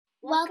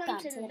Welcome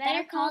to the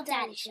Better Call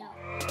Daddy Show.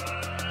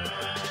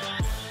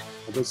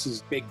 This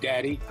is Big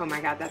Daddy. Oh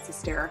my God, that's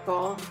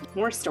hysterical.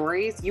 More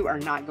stories you are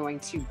not going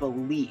to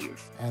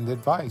believe. And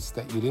advice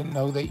that you didn't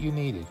know that you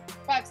needed.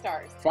 5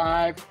 stars.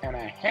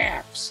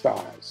 5.5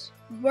 stars.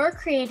 We're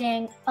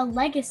creating a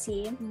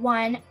legacy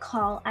one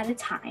call at a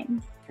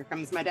time. Here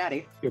comes my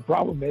daddy. Your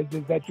problem is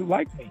that you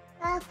like me.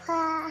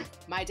 Papa.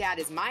 My dad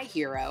is my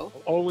hero.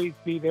 I'll always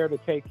be there to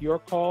take your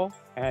call,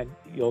 and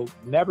you'll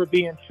never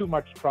be in too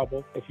much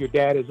trouble if your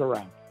dad is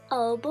around.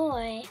 Oh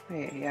boy.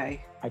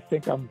 I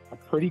think I'm a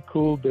pretty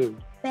cool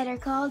dude. Better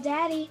Call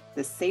Daddy.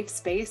 The safe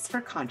space for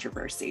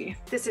controversy.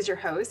 This is your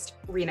host,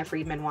 Rena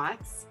Friedman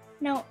Watts.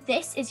 No,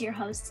 this is your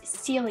host,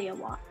 Celia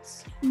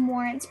Watts.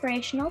 More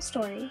inspirational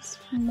stories,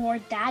 more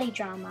daddy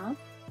drama,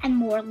 and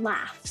more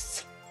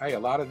laughs. Hey, a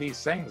lot of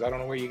these things, I don't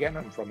know where you're getting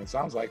them from. It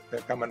sounds like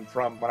they're coming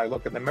from when I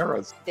look in the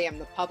mirrors. Damn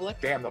the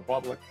public. Damn the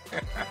public.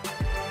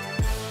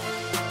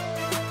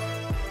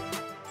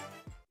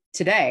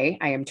 Today,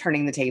 I am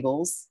turning the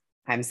tables.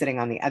 I'm sitting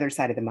on the other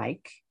side of the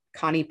mic.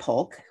 Connie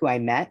Polk, who I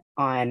met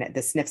on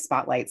the Sniff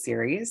Spotlight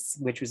series,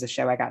 which was a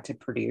show I got to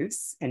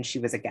produce, and she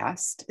was a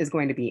guest, is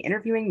going to be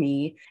interviewing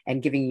me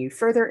and giving you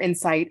further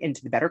insight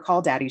into the Better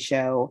Call Daddy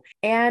show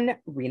and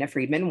Rena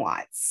Friedman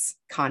Watts.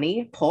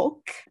 Connie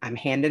Polk, I'm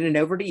handing it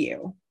over to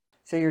you.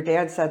 So your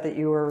dad said that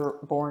you were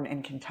born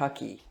in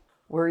Kentucky.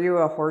 Were you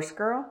a horse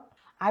girl?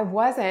 I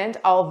wasn't,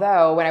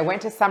 although when I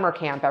went to summer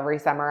camp every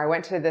summer, I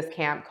went to this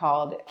camp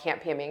called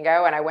Camp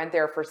Piamingo, and I went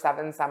there for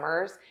 7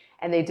 summers,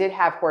 and they did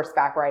have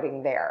horseback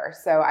riding there.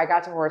 So I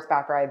got to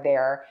horseback ride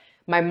there.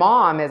 My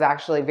mom is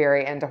actually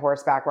very into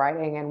horseback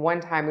riding, and one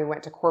time we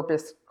went to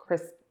Corpus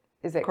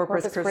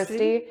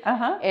Christi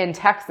in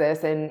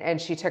Texas,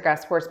 and she took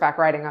us horseback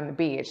riding on the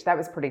beach. That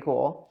was pretty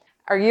cool.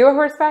 Are you a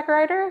horseback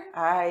rider?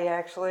 I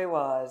actually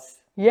was.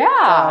 Yeah.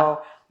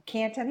 So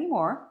can't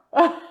anymore.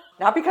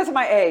 Not because of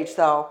my age,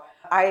 though.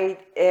 I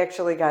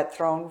actually got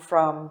thrown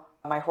from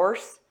my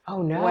horse.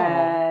 Oh, no.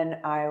 When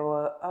I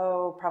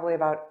was, probably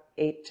about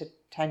 8 to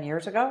 10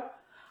 years ago.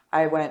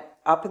 I went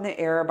up in the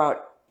air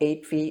about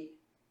 8 feet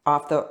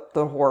off the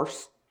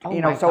horse. Oh,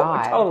 so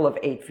God. A total of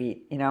 8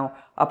 feet,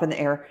 up in the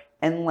air,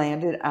 and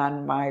landed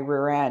on my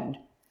rear end.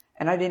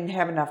 And I didn't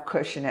have enough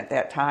cushion at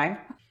that time.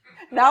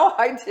 Now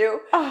I do.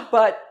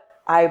 But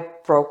I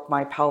broke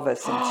my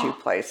pelvis in 2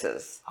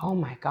 places. Oh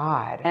my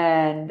God.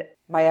 And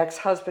my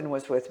ex-husband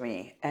was with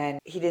me, and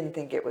he didn't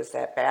think it was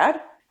that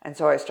bad. And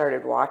so I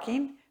started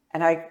walking,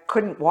 and I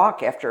couldn't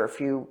walk after a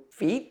few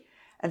feet.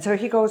 And so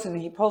he goes and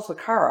he pulls the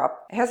car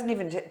up. He hasn't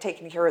even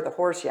taken care of the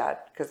horse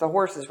yet because the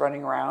horse is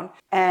running around,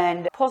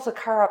 and pulls the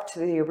car up to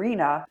the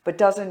arena, but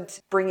doesn't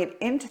bring it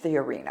into the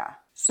arena.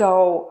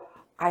 So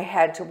I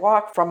had to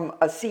walk from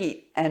a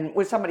seat and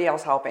with somebody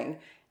else helping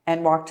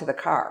and walk to the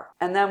car.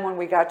 And then when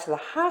we got to the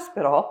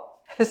hospital,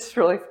 it's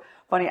really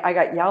funny. I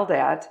got yelled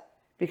at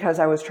because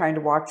I was trying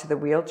to walk to the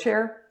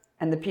wheelchair,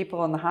 and the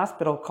people in the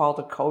hospital called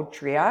a code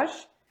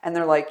triage. And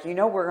they're like,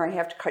 we're going to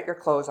have to cut your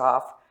clothes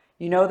off.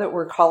 You know that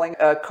we're calling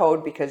a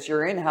code because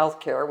you're in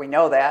healthcare. We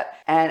know that.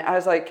 And I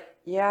was like,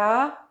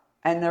 yeah.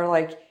 And they're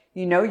like,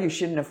 you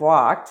shouldn't have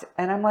walked.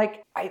 And I'm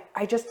like,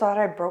 I just thought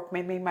I broke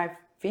maybe my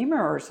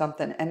femur or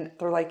something. And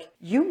they're like,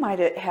 you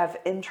might have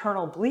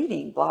internal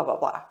bleeding, blah, blah,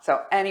 blah.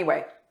 So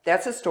anyway,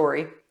 that's a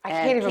story. I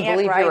can't even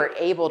believe you were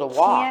able to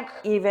walk.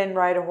 Can't even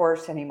ride a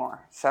horse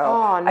anymore. So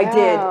no. I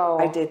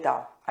did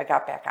though. I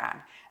got back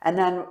on. And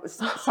then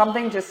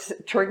something just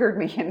triggered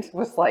me and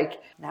was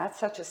like, not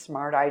such a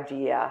smart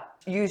idea.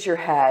 Use your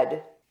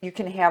head. You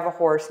can have a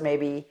horse,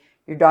 maybe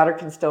your daughter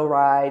can still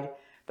ride,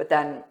 but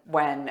then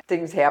when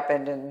things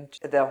happened and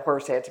the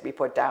horse had to be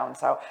put down.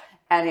 So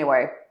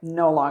anyway,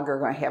 no longer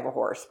going to have a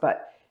horse,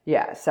 but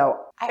yeah, so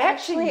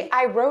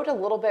I rode a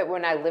little bit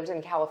when I lived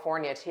in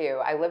California too.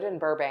 I lived in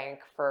Burbank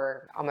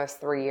for almost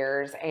 3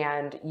 years,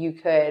 and you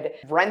could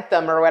rent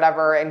them or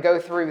whatever and go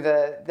through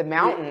the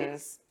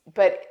mountains.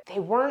 But they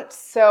weren't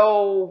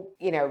so,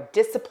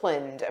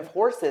 disciplined of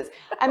horses.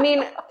 I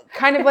mean,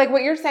 kind of like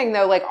what you're saying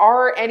though, like,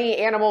 are any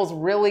animals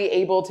really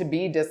able to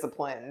be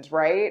disciplined,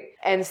 right?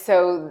 And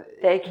so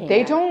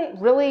they don't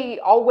really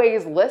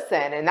always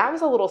listen. And that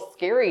was a little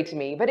scary to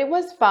me, but it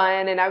was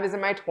fun. And I was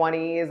in my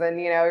 20s, and,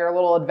 you're a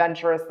little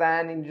adventurous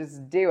then and you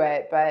just do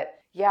it.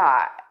 But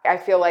yeah, I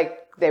feel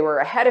like they were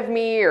ahead of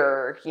me,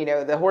 or,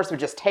 the horse would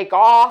just take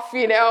off,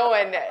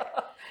 and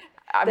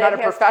I'm not a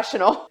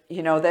professional.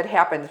 That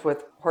happens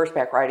with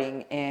horseback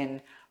riding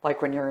in,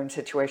 like, when you're in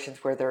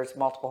situations where there's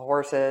multiple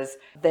horses,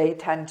 they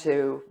tend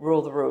to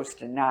rule the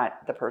roost and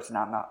not the person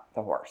on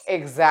the horse.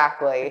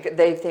 Exactly.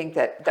 They think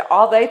that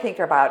all they think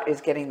about is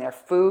getting their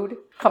food,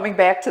 coming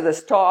back to the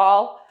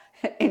stall,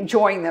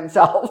 enjoying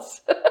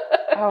themselves.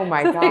 Oh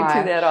my God.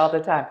 They do that all the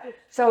time.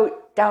 So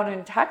down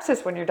in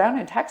Texas, when you're down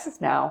in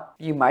Texas now,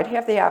 you might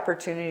have the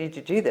opportunity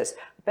to do this.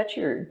 I bet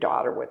your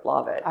daughter would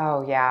love it.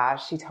 Oh yeah,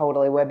 she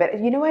totally would. But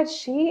you know what?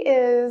 She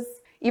is,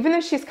 even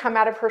though she's come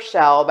out of her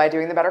shell by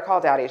doing the Better Call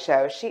Daddy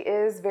show, she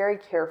is very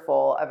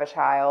careful of a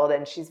child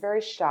and she's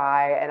very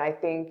shy. And I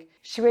think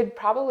she would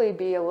probably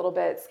be a little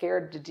bit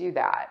scared to do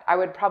that. I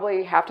would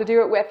probably have to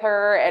do it with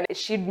her, and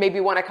she'd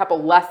maybe want a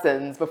couple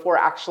lessons before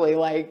actually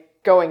like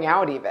going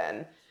out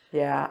even.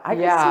 Yeah, I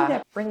can see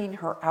that bringing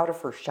her out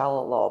of her shell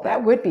a little bit.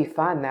 That would be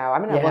fun though.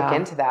 I'm going to look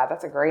into that.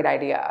 That's a great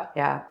idea.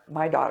 Yeah,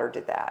 my daughter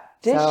did that.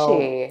 Did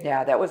she?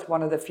 Yeah, that was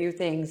one of the few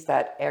things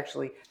that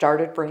actually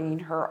started bringing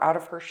her out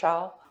of her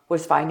shell,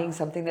 was finding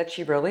something that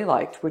she really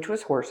liked, which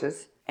was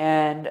horses.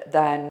 And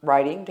then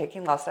riding,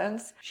 taking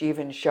lessons. She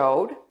even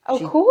showed. Oh,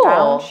 she cool.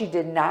 Found she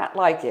did not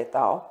like it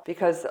though,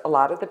 because a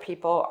lot of the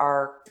people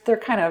they're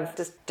kind of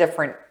just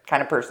different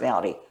kind of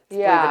personality. Let's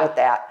leave it at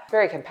that. It's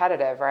very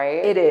competitive,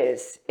 right? It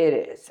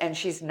is. And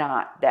she's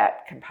not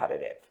that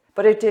competitive.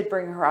 But it did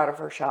bring her out of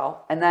her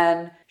shell. And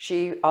then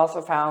she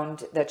also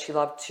found that she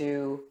loved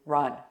to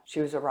run. She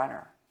was a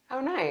runner. Oh,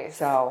 nice.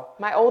 So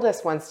my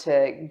oldest wants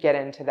to get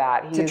into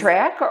that. to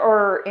track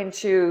or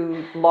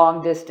into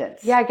long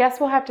distance? Yeah, I guess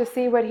we'll have to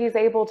see what he's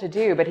able to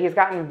do, but he's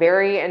gotten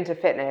very into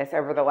fitness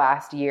over the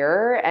last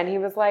year, and he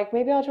was like,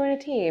 maybe I'll join a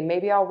team,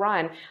 maybe I'll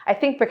run. I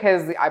think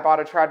because I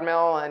bought a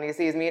treadmill and he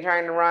sees me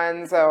trying to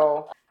run,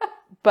 so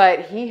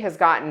but he has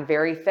gotten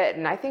very fit,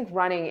 and I think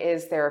running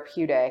is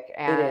therapeutic,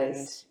 and it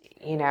is.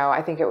 You know,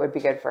 I think it would be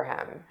good for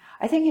him.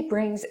 I think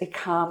it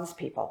calms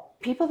people.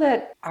 People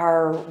that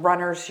are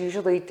runners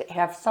usually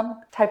have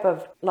some type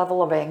of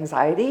level of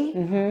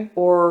anxiety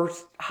or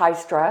high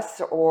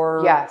stress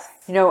or,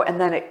 and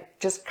then it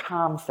just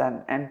calms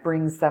them and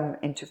brings them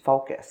into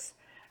focus.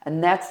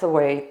 And that's the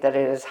way that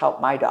it has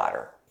helped my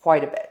daughter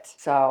quite a bit.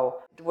 So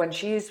when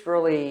she's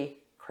really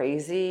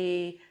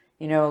crazy,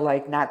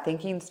 like not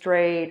thinking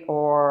straight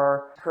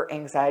or her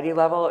anxiety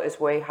level is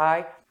way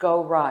high,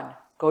 go run,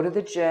 go to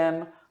the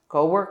gym,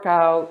 go work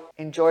out,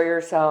 enjoy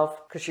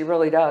yourself, because she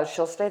really does.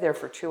 She'll stay there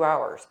for 2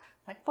 hours.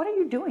 Like, what are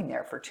you doing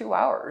there for 2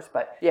 hours?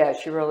 But yeah,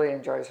 she really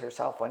enjoys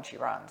herself when she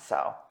runs.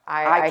 So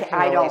I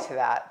can relate to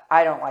that.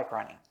 I don't like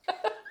running.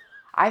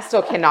 I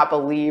still cannot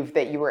believe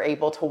that you were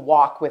able to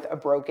walk with a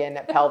broken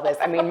pelvis.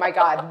 I mean, my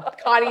God,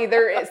 Connie,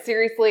 there is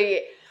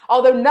seriously,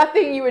 although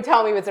nothing you would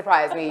tell me would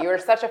surprise me, you are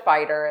such a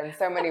fighter in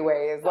so many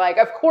ways. Like,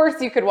 of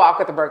course you could walk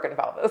with a broken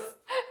pelvis.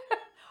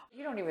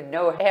 You don't even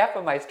know half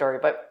of my story,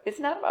 but it's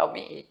not about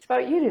me. It's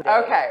about you today.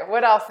 Okay,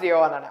 what else do you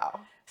want to know?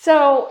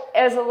 So,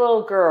 as a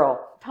little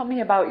girl, tell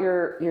me about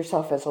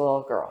yourself as a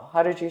little girl.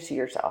 How did you see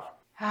yourself?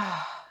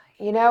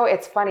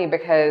 It's funny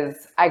because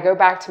I go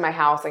back to my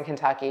house in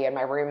Kentucky and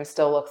my room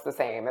still looks the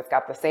same. It's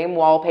got the same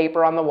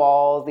wallpaper on the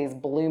walls, these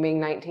blooming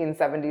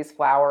 1970s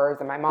flowers,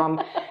 and my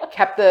mom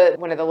kept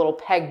one of the little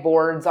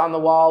pegboards on the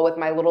wall with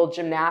my little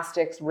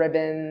gymnastics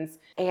ribbons.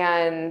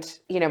 And,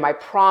 my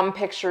prom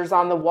pictures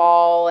on the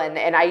wall.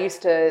 And I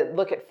used to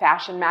look at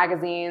fashion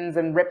magazines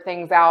and rip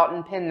things out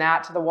and pin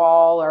that to the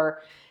wall,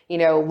 or,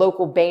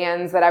 local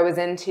bands that I was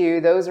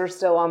into, those are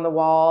still on the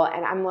wall.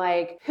 And I'm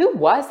like, who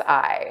was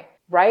I?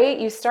 Right?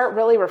 You start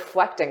really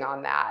reflecting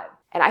on that.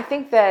 And I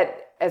think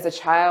that as a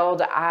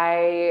child,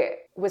 I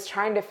was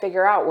trying to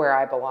figure out where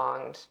I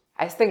belonged.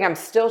 I think I'm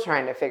still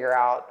trying to figure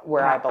out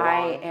where I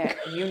belong.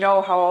 You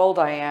know how old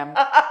I am.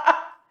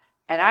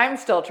 And I'm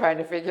still trying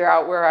to figure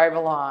out where I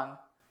belong.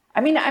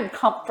 I mean, I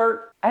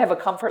have a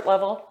comfort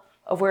level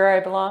of where I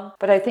belong.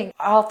 But I think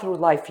all through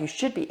life, you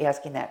should be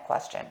asking that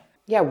question.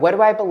 Yeah, what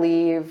do I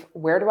believe?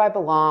 Where do I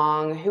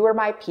belong? Who are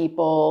my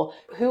people?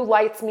 Who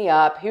lights me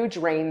up? Who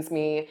drains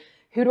me?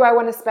 Who do I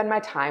want to spend my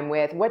time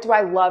with? What do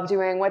I love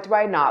doing? What do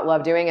I not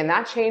love doing? And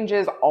that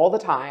changes all the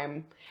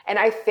time. And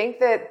I think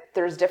that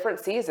there's different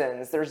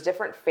seasons, there's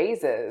different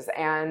phases,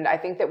 and I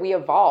think that we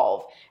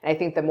evolve. And I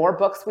think the more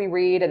books we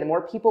read and the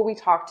more people we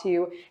talk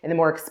to and the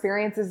more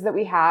experiences that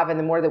we have and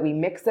the more that we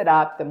mix it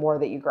up, the more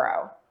that you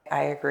grow.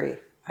 I agree.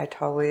 I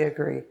totally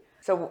agree.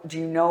 So do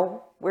you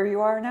know where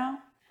you are now?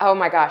 Oh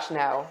my gosh,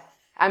 no.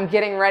 I'm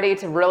getting ready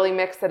to really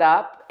mix it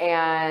up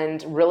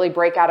and really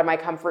break out of my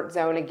comfort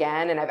zone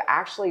again. And I've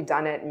actually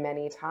done it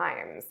many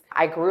times.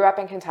 I grew up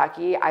in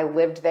Kentucky. I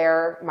lived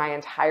there my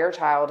entire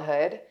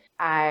childhood.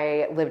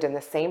 I lived in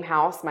the same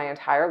house my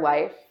entire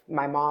life.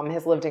 My mom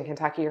has lived in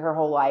Kentucky her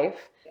whole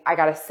life. I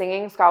got a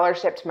singing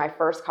scholarship to my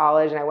first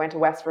college and I went to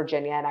West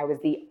Virginia and I was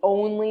the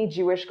only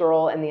Jewish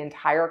girl in the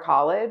entire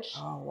college.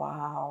 Oh,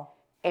 wow.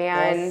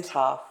 And that's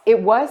tough. It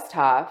was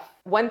tough.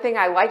 One thing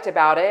I liked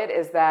about it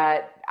is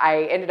that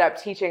I ended up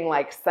teaching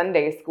like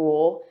Sunday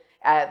school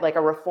at like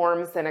a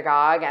Reform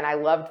synagogue, and I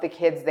loved the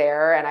kids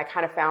there, and I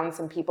kind of found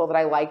some people that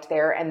I liked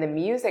there, and the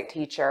music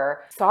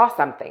teacher saw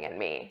something in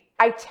me.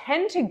 I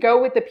tend to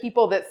go with the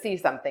people that see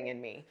something in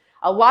me.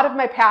 A lot of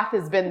my path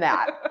has been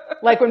that.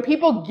 Like when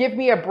people give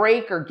me a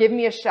break or give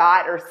me a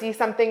shot or see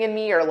something in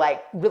me or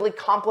like really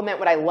compliment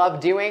what I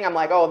love doing, I'm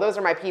like, oh, those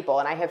are my people.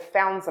 And I have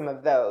found some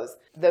of those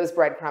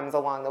breadcrumbs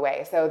along the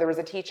way. So there was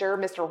a teacher,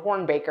 Mr.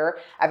 Hornbaker.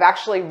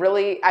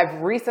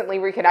 I've recently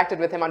reconnected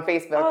with him on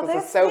Facebook. Oh,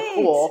 this is so neat.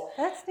 cool.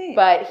 That's neat.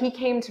 But he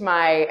came to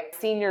my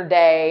senior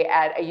day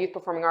at a youth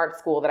performing arts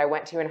school that I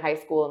went to in high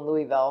school in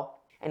Louisville.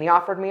 And he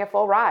offered me a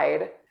full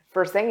ride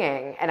for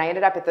singing. And I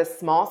ended up at this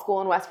small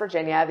school in West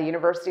Virginia, the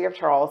University of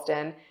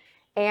Charleston.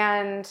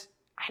 And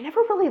I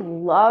never really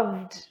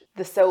loved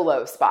the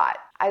solo spot.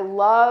 I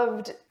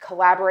loved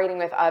collaborating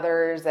with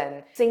others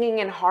and singing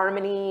in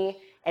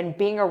harmony and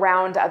being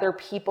around other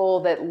people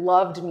that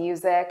loved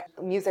music.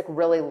 Music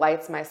really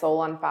lights my soul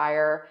on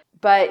fire.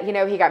 But, you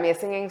know, he got me a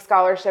singing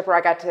scholarship where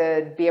I got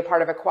to be a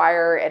part of a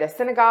choir at a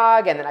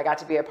synagogue, and then I got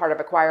to be a part of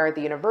a choir at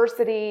the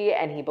university,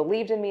 and he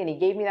believed in me and he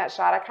gave me that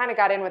shot. I kind of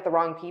got in with the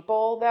wrong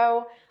people,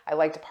 though. I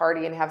like to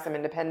party and have some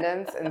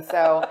independence. And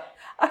so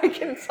I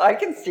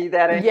can see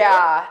that.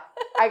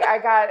 I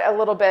got a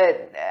little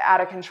bit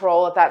out of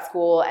control at that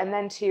school. And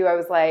then too, I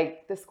was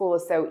like, this school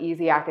is so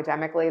easy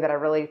academically that I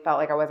really felt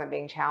like I wasn't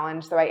being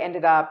challenged. So I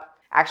ended up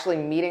actually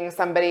meeting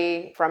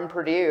somebody from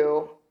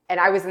Purdue, and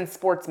I was in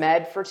sports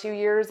med for 2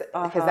 years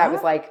because that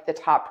was like the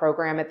top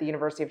program at the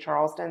University of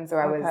Charleston. So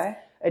I was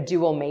a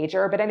dual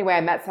major. But anyway,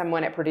 I met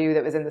someone at Purdue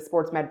that was in the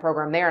sports med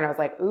program there, and I was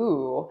like,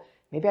 ooh,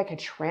 maybe I could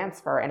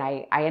transfer. And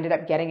I ended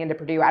up getting into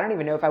Purdue. I don't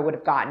even know if I would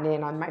have gotten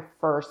in on my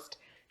first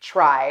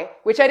try,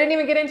 which I didn't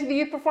even get into the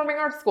Youth Performing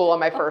Arts School on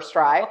my first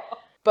try.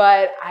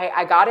 But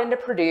I got into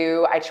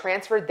Purdue. I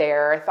transferred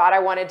there. I thought I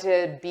wanted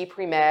to be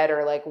pre-med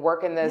or like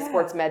work in the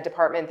sports med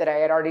department that I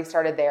had already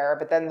started there.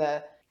 But then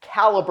the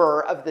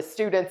caliber of the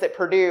students at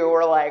Purdue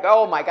were like,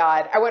 oh my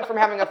God. I went from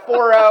having a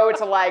 4.0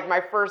 to like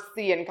my first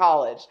C in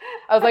college.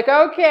 I was like,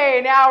 okay,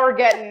 now we're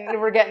getting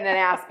an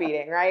ass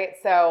beating, right?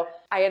 So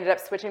I ended up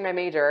switching my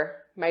major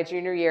my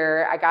junior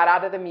year. I got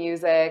out of the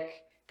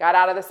music, got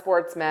out of the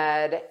sports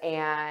med,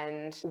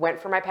 and went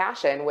for my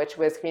passion, which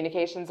was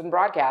communications and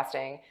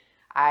broadcasting.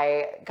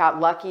 I got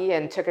lucky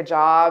and took a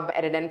job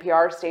at an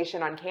NPR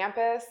station on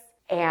campus.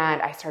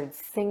 And I started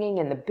singing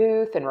in the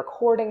booth and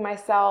recording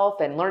myself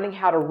and learning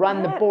how to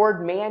run the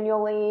board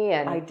manually.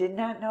 And I did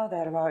not know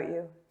that about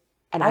you.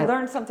 And I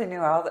learned something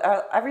new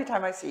every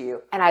time I see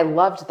you. And I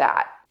loved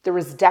that. There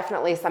was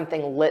definitely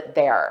something lit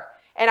there.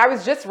 And I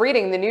was just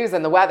reading the news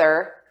and the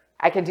weather.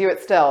 I can do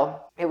it still.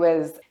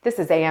 This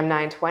is AM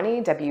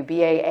 920,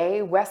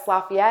 WBAA, West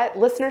Lafayette,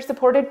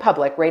 listener-supported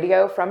public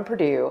radio from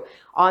Purdue,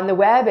 on the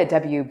web at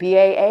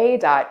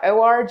WBAA.org.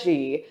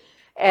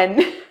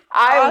 And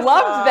I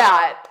loved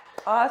that.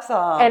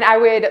 Awesome. And I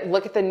would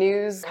look at the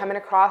news coming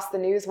across the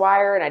news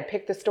wire, and I'd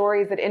pick the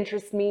stories that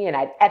interest me, and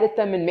I'd edit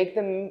them and make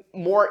them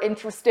more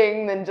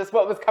interesting than just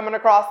what was coming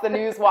across the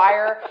news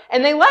wire.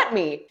 And they let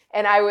me.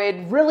 And I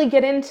would really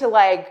get into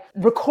like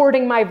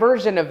recording my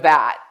version of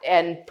that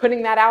and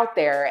putting that out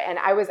there. And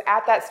I was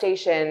at that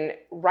station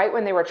right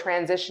when they were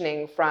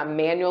transitioning from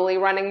manually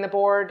running the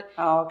board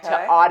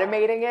to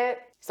automating it.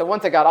 So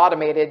once it got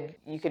automated,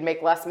 you could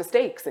make less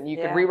mistakes and you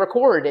could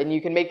re-record and you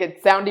can make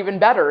it sound even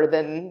better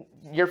than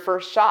your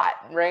first shot,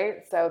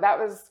 right? So that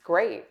was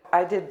great.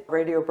 I did a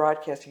radio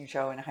broadcasting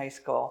show in high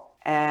school,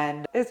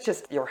 and it's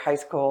just your high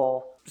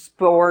school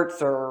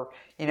sports, or,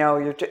 you know,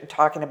 you're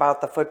talking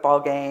about the football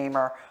game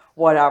or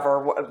whatever,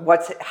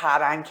 what's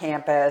hot on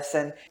campus.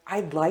 And I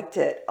liked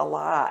it a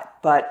lot,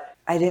 but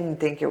I didn't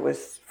think it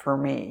was for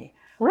me.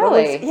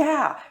 Really?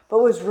 But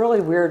it was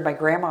really weird. My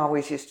grandma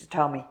always used to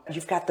tell me,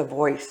 you've got the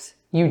voice.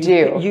 You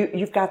do.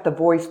 You've got the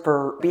voice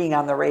for being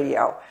on the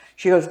radio.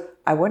 She goes,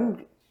 I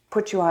wouldn't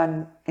put you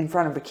on in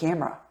front of a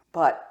camera,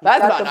 but you've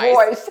got the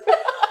voice.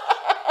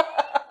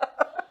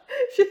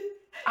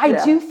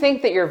 I do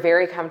think that you're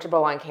very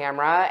comfortable on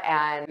camera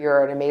and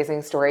you're an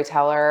amazing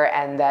storyteller,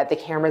 and that the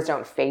cameras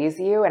don't faze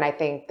you. And I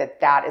think that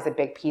that is a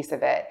big piece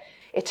of it.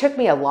 It took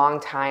me a long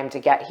time to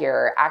get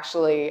here.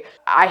 Actually,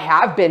 I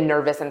have been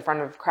nervous in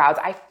front of crowds.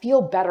 I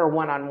feel better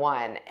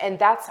one-on-one. And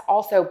that's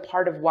also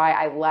part of why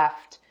I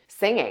left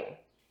singing.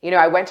 You know,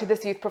 I went to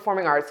this Youth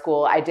Performing Arts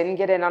School. I didn't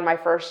get in on my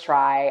first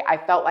try. I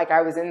felt like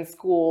I was in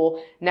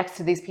school next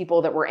to these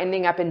people that were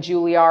ending up in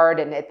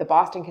Juilliard and at the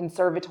Boston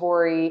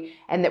Conservatory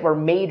and that were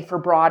made for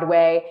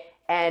Broadway.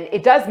 And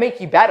it does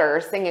make you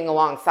better singing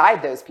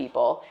alongside those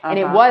people. And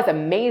it was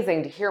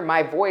amazing to hear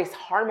my voice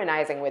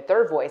harmonizing with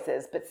their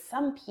voices. But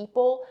some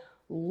people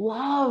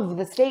love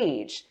the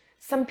stage.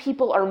 Some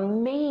people are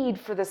made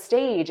for the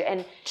stage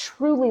and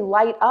truly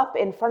light up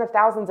in front of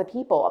thousands of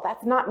people.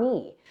 That's not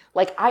me.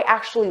 Like, I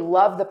actually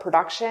love the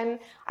production.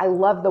 I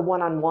love the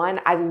one-on-one.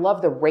 I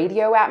love the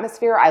radio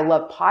atmosphere. I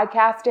love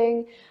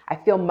podcasting. I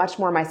feel much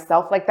more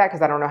myself like that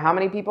because I don't know how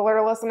many people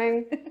are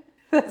listening.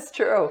 That's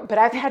true. But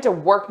I've had to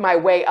work my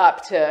way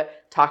up to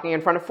talking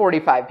in front of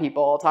 45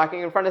 people, talking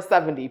in front of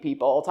 70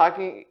 people,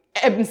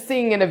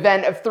 emceeing an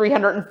event of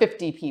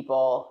 350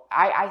 people.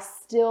 I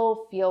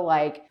still feel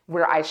like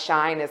where I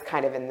shine is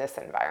kind of in this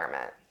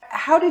environment.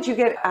 How did you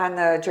get on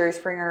the Jerry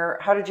Springer?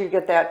 How did you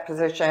get that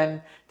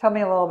position? Tell me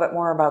a little bit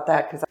more about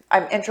that, because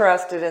I'm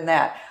interested in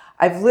that.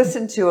 I've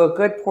listened to a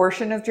good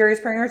portion of Jerry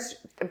Springer's,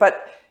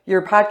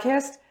 your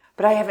podcast,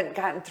 but I haven't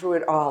gotten through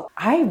it all.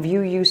 I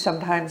view you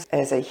sometimes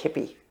as a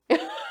hippie.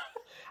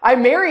 I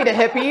married a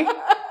hippie.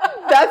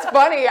 That's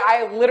funny.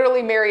 I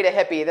literally married a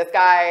hippie. This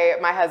guy,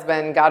 my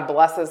husband, God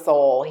bless his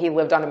soul, he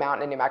lived on a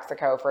mountain in New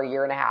Mexico for 1.5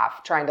 years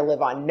trying to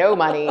live on no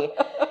money.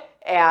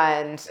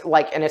 and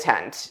like in a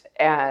tent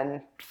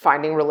and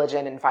finding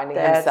religion and finding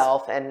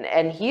himself.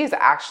 And he's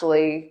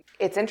actually,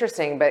 it's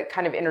interesting, but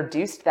kind of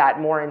introduced that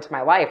more into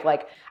my life.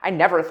 Like I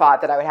never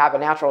thought that I would have a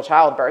natural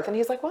childbirth. And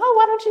he's like, well,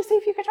 why don't you see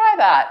if you could try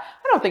that?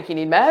 I don't think you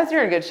need meds.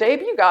 You're in good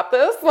shape. You got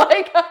this.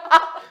 Like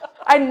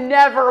I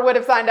never would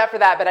have signed up for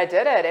that, but I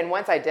did it. And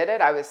once I did it,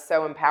 I was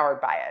so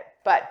empowered by it.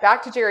 But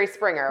back to Jerry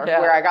Springer,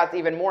 where I got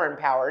even more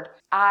empowered.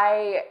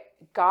 I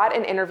got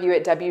an interview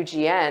at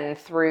WGN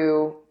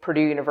through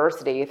Purdue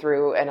University,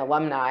 through an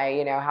alumni,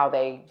 you know, how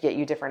they get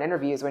you different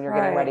interviews when you're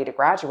getting ready to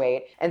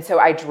graduate. And so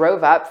I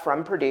drove up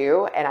from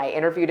Purdue and I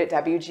interviewed at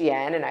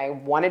WGN, and I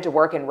wanted to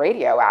work in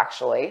radio,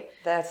 actually.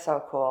 That's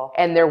so cool.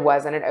 And there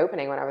wasn't an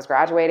opening when I was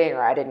graduating,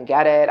 or I didn't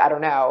get it. I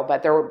don't know.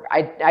 But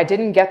I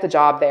didn't get the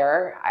job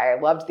there. I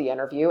loved the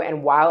interview.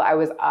 And while I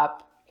was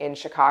up in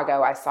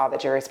Chicago, I saw that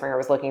Jerry Springer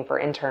was looking for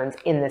interns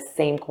in the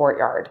same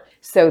courtyard.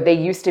 So they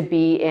used to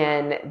be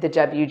in the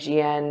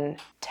WGN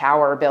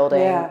Tower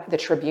building, the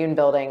Tribune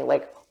building,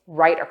 like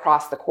right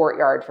across the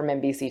courtyard from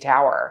NBC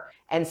Tower.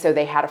 And so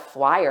they had a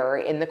flyer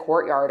in the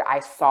courtyard. I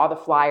saw the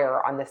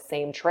flyer on the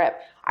same trip.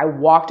 I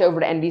walked over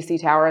to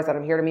NBC Tower. I said,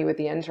 I'm here to meet with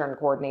the intern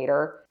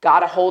coordinator,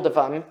 got a hold of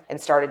him, and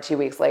started 2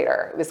 weeks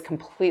later. It was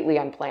completely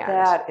unplanned.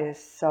 That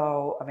is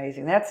so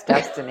amazing. That's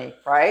destiny,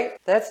 right?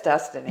 That's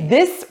destiny.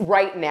 This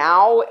right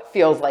now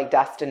feels like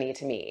destiny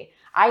to me.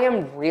 I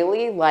am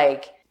really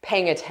like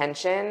paying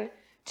attention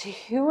to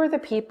who are the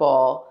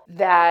people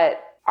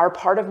that are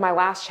part of my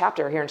last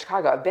chapter here in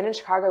Chicago. I've been in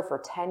Chicago for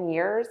 10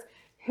 years.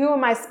 Who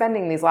am I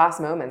spending these last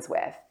moments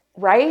with,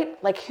 right?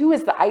 Like who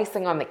is the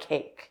icing on the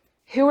cake?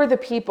 Who are the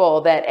people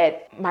that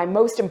at my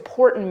most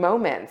important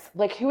moments,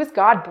 like who is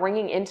God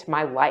bringing into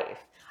my life?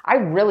 I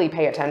really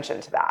pay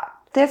attention to that.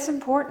 That's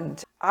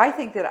important. I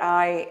think that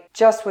I,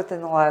 just within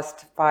the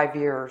last 5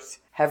 years,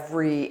 have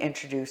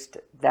reintroduced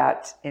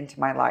that into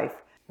my life.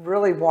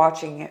 Really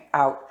watching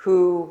out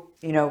who,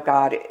 you know,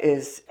 God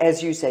is,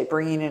 as you say,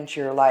 bringing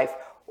into your life,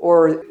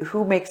 or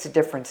who makes a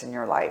difference in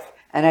your life.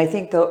 And I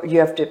think that you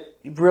have to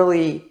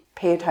really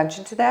pay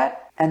attention to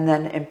that and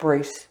then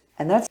embrace.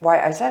 And that's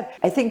why I said,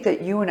 I think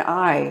that you and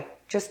I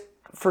just,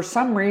 for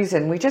some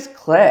reason, we just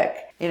click,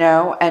 you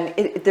know, and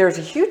there's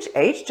a huge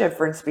age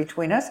difference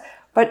between us,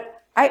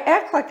 but I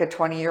act like a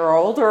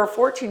 20-year-old or a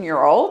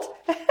 14-year-old.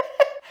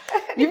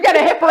 You've got a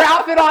hipper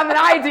outfit on than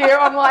I do.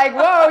 I'm like,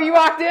 whoa, you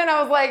walked in.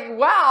 I was like,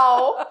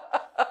 wow.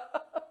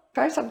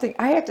 Try something.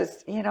 I had to,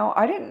 you know,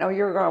 I didn't know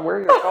you were going to wear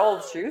your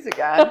gold shoes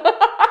again.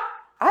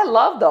 I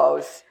love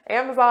those.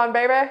 Amazon,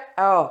 baby.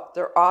 Oh,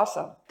 they're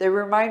awesome. They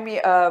remind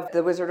me of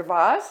The Wizard of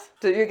Oz.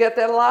 Do you get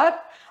that a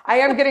lot? I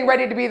am getting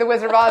ready to be the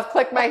Wizard of Oz.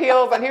 Click my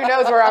heels and who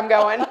knows where I'm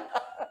going.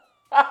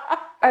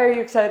 Are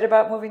you excited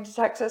about moving to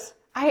Texas?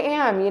 I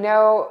am. You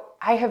know,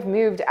 I have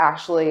moved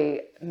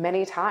actually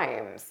many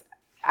times.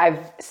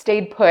 I've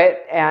stayed put,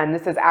 and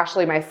this is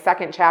actually my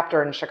second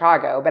chapter in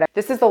Chicago, but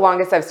this is the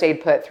longest I've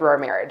stayed put through our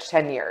marriage,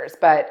 10 years.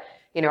 But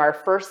you know, our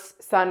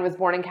first son was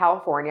born in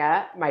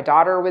California. My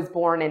daughter was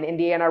born in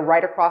Indiana,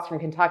 right across from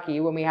Kentucky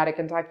when we had a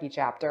Kentucky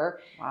chapter.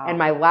 Wow. And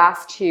my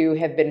last two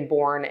have been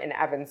born in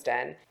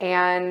Evanston.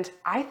 And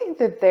I think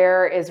that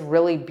there is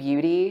really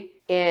beauty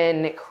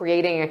in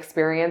creating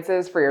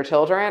experiences for your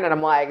children. And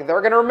I'm like, they're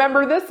going to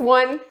remember this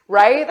one,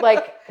 right?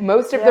 Like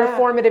most of their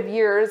formative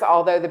years,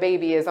 although the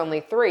baby is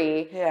only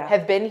 3,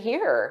 have been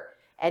here.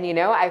 And, you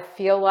know, I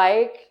feel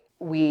like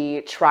we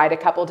tried a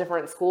couple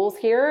different schools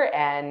here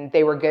and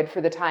they were good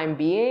for the time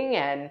being.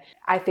 And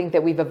I think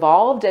that we've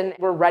evolved and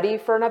we're ready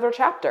for another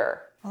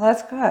chapter. Well,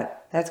 that's good.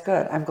 That's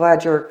good. I'm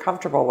glad you're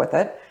comfortable with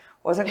it.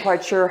 Wasn't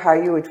quite sure how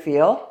you would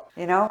feel,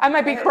 you know? I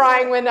might be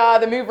crying when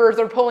the movers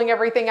are pulling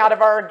everything out of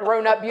our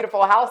grown-up,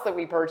 beautiful house that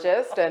we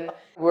purchased. And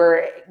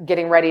we're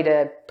getting ready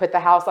to put the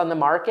house on the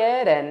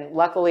market. And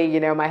luckily,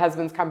 you know, my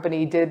husband's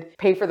company did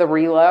pay for the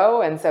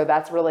relo. And so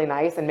that's really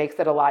nice and makes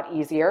it a lot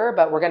easier.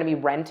 But we're going to be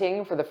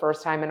renting for the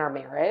first time in our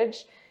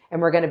marriage.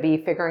 And we're going to be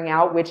figuring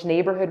out which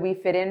neighborhood we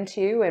fit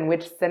into and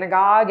which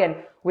synagogue and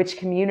which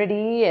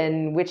community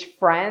and which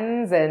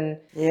friends. And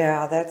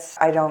yeah,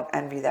 I don't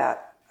envy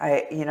that.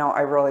 I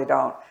really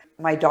don't.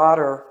 My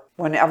daughter,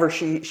 whenever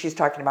she's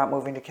talking about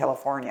moving to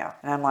California,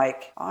 and I'm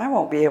like, I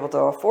won't be able to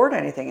afford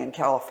anything in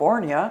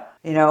California.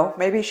 You know,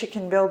 maybe she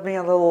can build me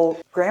a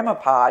little grandma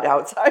pod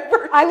outside.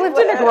 I lived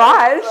in a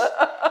garage.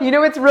 You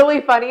know, it's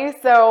really funny.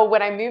 So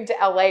when I moved to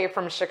LA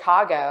from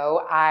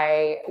Chicago,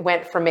 I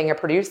went from being a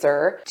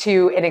producer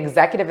to an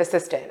executive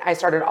assistant. I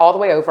started all the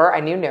way over. I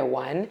knew no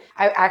one.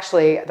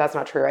 That's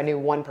not true. I knew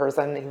one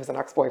person. He was an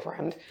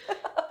ex-boyfriend.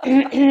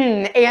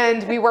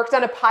 And we worked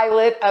on a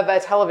pilot of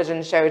a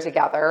television show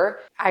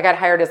together. I got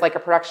hired as like a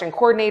production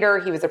coordinator.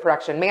 He was a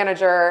production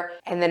manager.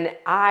 And then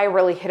I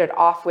really hit it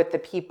off with the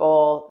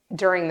people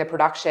during the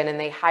production, and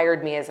they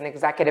hired me as an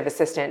executive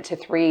assistant to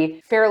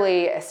 3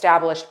 fairly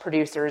established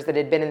producers that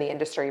had been in the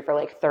industry for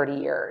like 30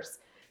 years.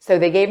 So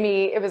they gave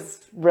me, it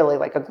was really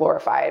like a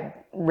glorified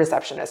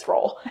receptionist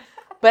role.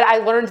 But I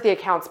learned the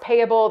accounts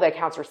payable, the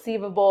accounts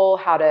receivable,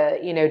 how to,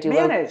 you know,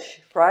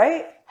 manage,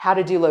 right? How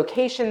to do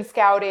location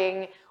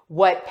scouting,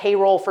 what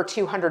payroll for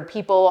 200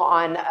 people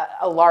on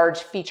a large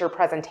feature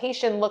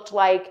presentation looked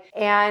like.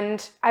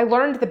 And I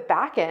learned the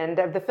back end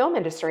of the film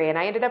industry, and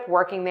I ended up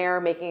working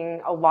there,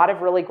 making a lot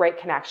of really great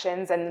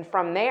connections. And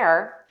from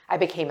there, I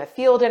became a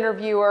field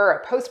interviewer,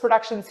 a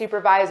post-production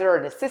supervisor,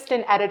 an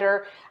assistant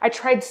editor. I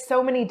tried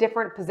so many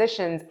different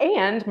positions,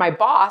 and my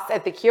boss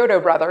at the Kyoto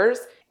Brothers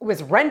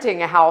was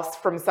renting a house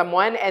from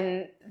someone,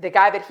 and the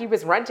guy that he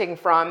was renting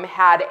from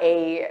had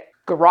a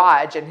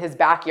garage in his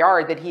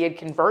backyard that he had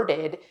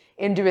converted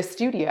into a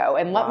studio.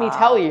 And let me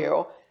tell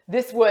you,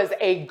 this was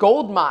a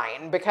gold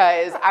mine,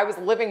 because I was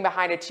living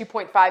behind a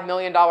 $2.5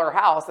 million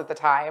house at the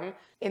time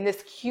in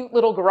this cute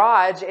little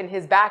garage in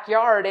his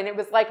backyard, and it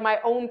was like my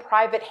own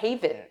private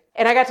haven.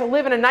 And I got to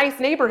live in a nice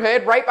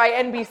neighborhood right by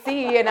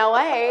NBC in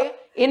LA,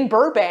 in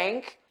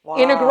Burbank,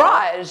 in a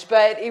garage.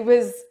 But it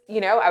was,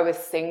 I was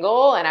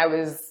single, and I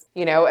was,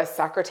 a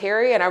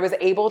secretary, and I was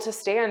able to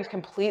stand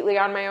completely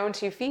on my own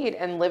 2 feet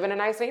and live in a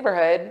nice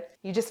neighborhood.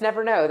 You just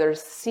never know. There's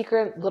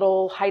secret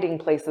little hiding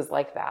places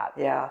like that.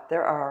 Yeah,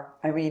 there are.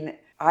 I mean,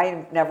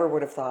 I never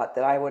would have thought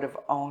that I would have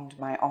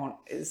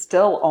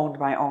still owned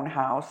my own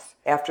house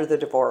after the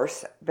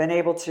divorce, been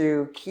able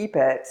to keep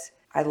it.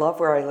 I love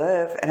where I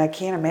live, and I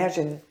can't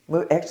imagine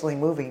actually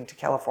moving to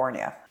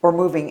California or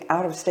moving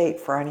out of state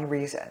for any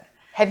reason.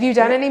 Have you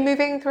done any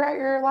moving throughout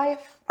your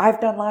life?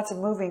 I've done lots of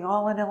moving,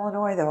 all in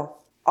Illinois though.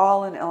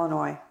 All in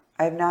Illinois.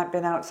 I have not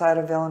been outside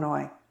of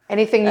Illinois.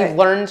 Anything you've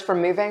learned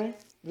from moving?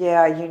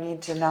 Yeah, you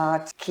need to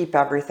not keep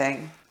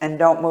everything and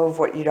don't move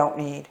what you don't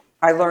need.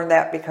 I learned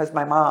that because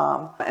my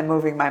mom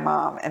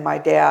and my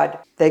dad,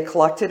 they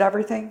collected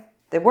everything.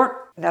 They weren't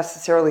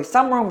necessarily,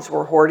 some rooms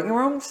were hoarding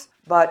rooms,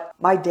 but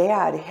my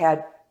dad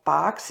had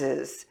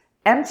boxes,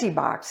 empty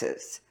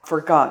boxes for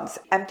guns,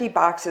 empty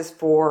boxes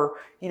for,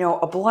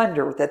 a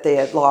blender that they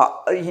had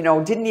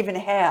didn't even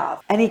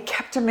have. And he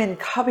kept them in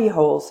cubby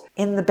holes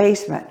in the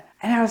basement.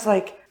 And I was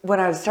like, when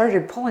I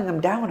started pulling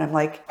them down, I'm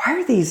like, why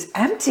are these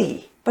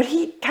empty? But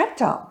he kept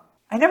them.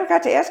 I never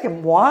got to ask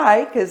him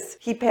why, because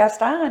he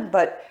passed on.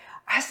 But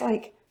I was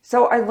like,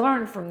 so I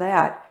learned from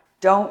that,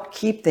 don't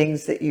keep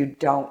things that you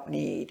don't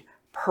need.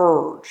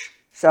 Purge.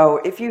 So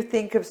if you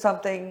think of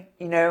something,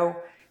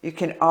 you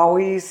can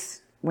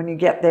always, when you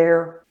get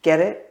there,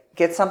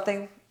 get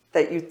something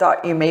that you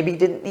thought you maybe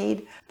didn't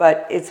need,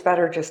 but it's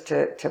better just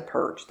to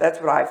purge. That's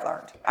what I've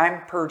learned.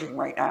 I'm purging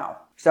right now.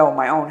 So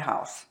my own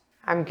house.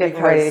 I'm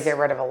getting ready to get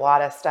rid of a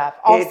lot of stuff.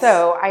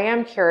 Also, I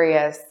am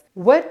curious,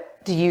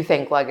 what do you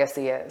think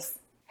legacy is?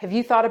 Have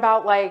you thought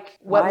about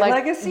what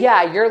legacy?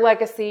 Yeah, your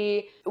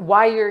legacy,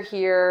 why you're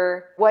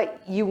here,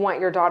 what you want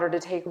your daughter to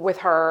take with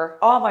her?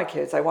 All my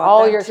kids. I want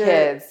all them your to,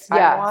 kids. Yes.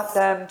 I want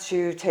them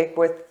to take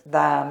with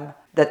them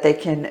that they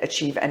can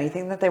achieve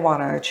anything that they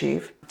want to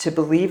achieve, to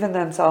believe in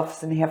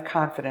themselves and have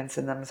confidence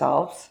in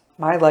themselves.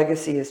 My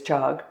legacy is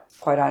Chug,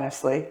 quite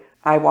honestly.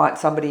 I want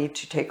somebody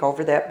to take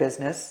over that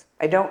business.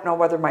 I don't know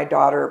whether my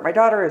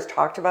daughter has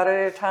talked about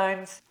it at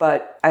times,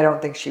 but I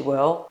don't think she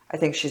will. I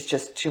think she's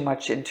just too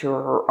much into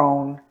her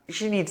own.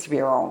 She needs to be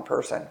her own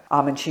person.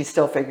 And she's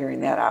still figuring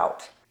that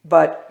out.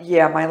 But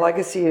yeah, my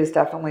legacy is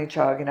definitely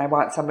Chug, and I'm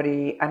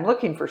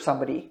looking for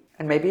somebody,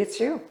 and maybe it's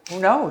you, who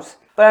knows?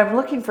 But I'm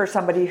looking for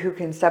somebody who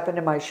can step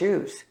into my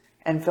shoes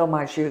and fill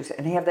my shoes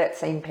and have that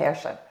same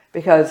passion.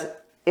 Because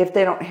if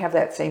they don't have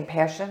that same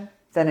passion,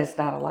 then it's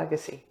not a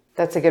legacy.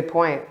 That's a good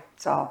point.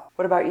 So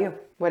what about you?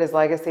 What is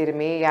legacy to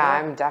me? Yeah,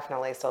 I'm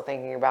definitely still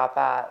thinking about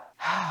that.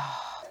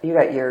 You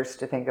got years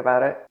to think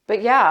about it.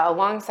 But yeah,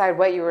 alongside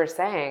what you were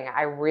saying,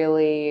 I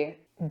really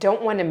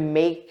don't want to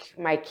make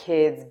my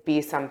kids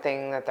be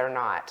something that they're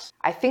not.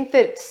 I think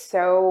that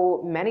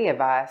so many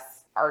of us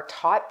are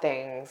taught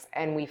things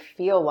and we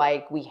feel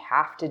like we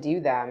have to do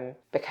them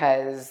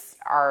because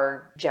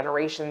our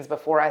generations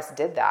before us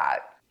did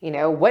that.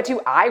 What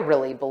do I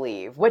really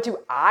believe? What do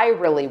I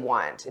really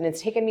want? And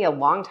it's taken me a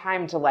long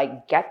time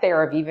to get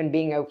there of even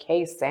being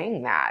okay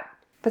saying that.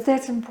 But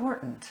that's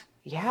important.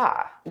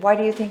 Yeah. Why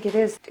do you think it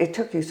is? It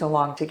took you so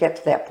long to get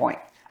to that point.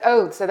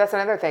 Oh, so that's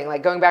another thing.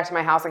 Going back to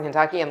my house in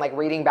Kentucky and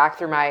reading back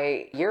through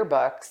my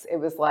yearbooks, it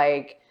was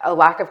a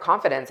lack of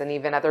confidence, and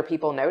even other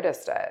people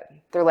noticed it.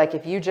 They're like,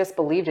 if you just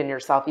believed in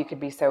yourself, you could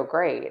be so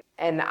great.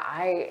 And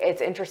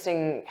it's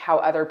interesting how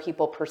other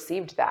people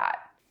perceived that.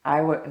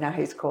 Now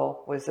high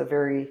school was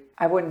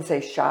I wouldn't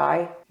say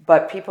shy,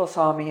 but people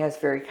saw me as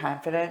very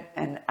confident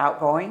and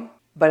outgoing.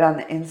 But on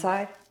the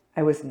inside,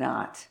 I was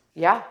not.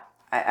 Yeah.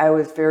 I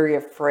was very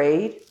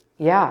afraid.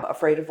 Yeah.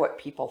 Afraid of what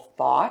people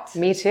thought.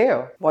 Me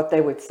too. What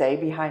they would say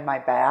behind my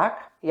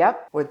back.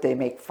 Yep. Would they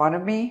make fun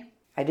of me?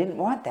 I didn't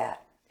want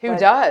that. Who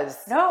does?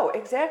 No,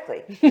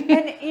 exactly.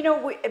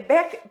 And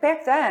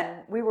back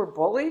then we were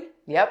bullied.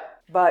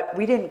 Yep. But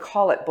we didn't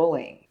call it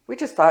bullying. We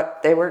just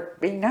thought they were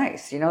being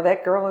nice.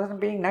 That girl isn't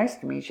being nice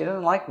to me. She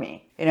doesn't like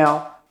me.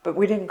 But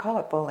we didn't call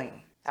it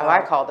bullying. So. Oh,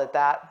 I called it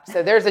that.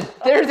 So there's a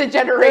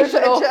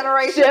generational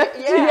shift.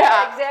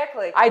 Yeah,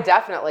 exactly. I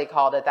definitely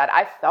called it that.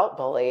 I felt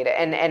bullied.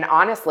 And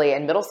honestly,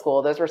 in middle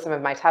school, those were some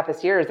of my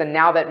toughest years. And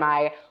now that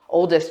my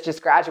oldest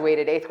just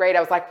graduated 8th grade.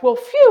 I was like, well,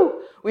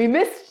 phew, we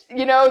missed,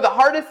 the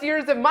hardest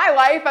years of my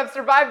life. I've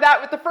survived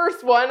that with the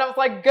first one. I was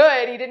like,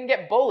 good. He didn't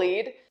get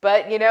bullied,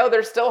 but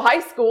there's still high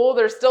school.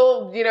 There's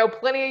still,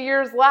 plenty of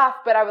years left.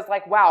 But I was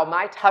like, wow,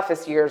 my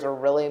toughest years were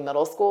really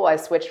middle school. I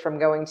switched from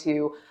going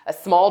to a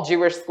small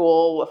Jewish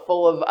school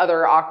full of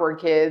other awkward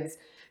kids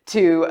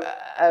to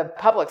a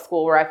public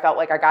school where I felt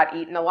like I got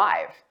eaten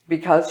alive.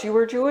 Because you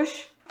were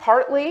Jewish?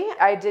 Partly.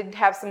 I did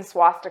have some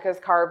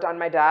swastikas carved on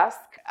my desk.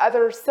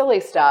 Other silly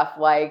stuff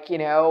like,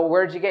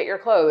 where'd you get your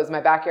clothes? My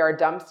backyard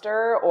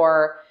dumpster?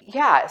 Or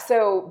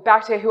so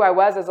back to who I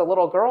was as a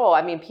little girl.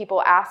 I mean,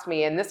 people asked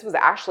me, and this was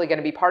actually going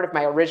to be part of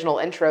my original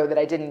intro that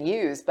I didn't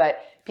use, but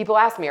people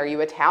asked me, are you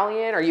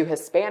Italian? Are you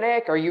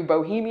Hispanic? Are you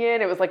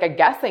Bohemian? It was like a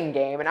guessing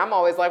game. And I'm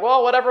always like,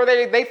 well, whatever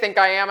they think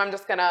I am, I'm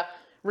just going to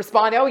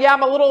respond, oh yeah,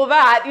 I'm a little of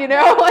that,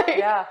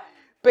 Yeah.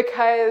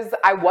 Because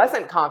I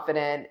wasn't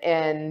confident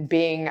in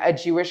being a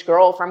Jewish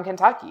girl from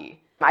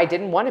Kentucky. I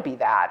didn't want to be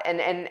that.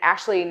 And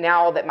actually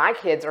now that my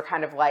kids are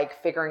kind of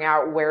like figuring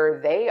out where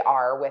they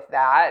are with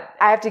that,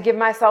 I have to give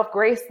myself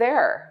grace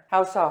there.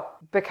 How so?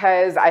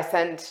 Because I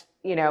sent,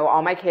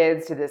 all my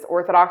kids to this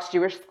Orthodox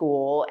Jewish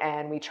school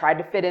and we tried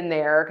to fit in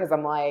there because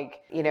I'm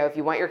like, if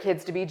you want your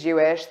kids to be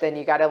Jewish, then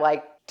you got to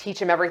like teach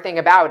them everything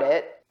about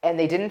it. And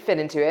they didn't fit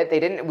into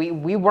it.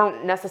 We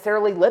weren't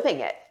necessarily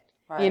living it.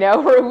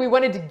 Right. We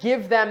wanted to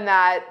give them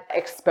that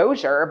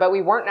exposure, but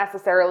we weren't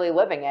necessarily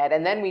living it.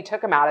 And then we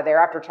took them out of there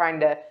after trying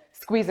to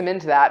squeeze them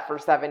into that for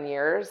 7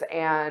 years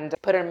and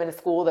put them in a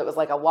school that was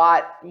like a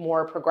lot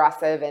more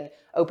progressive and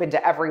open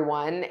to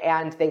everyone.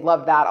 And they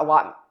loved that a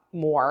lot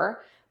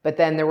more. But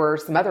then there were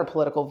some other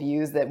political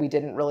views that we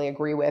didn't really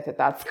agree with at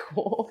that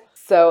school.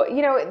 So,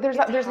 there's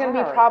going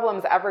to be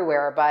problems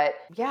everywhere. But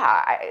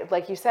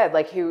like you said,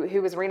 like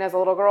who was Rena as a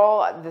little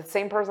girl, the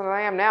same person that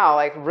I am now,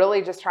 like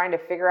really just trying to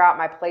figure out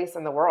my place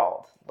in the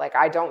world. Like,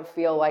 I don't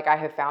feel like I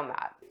have found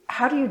that.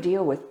 How do you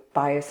deal with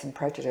bias and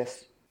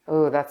prejudice?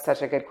 Oh, that's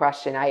such a good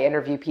question. I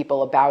interview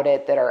people about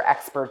it that are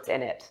experts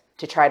in it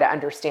to try to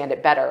understand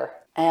it better.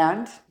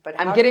 But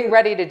I'm getting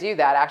ready to do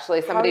that.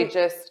 Actually, somebody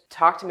just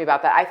talked to me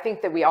about that. I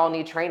think that we all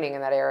need training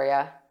in that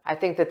area. I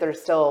think that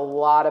there's still a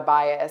lot of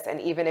bias.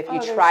 And even if you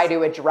try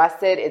to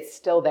address it, it's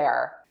still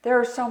there. There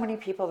are so many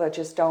people that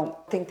just don't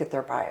think that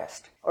they're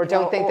biased. Or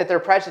don't think that they're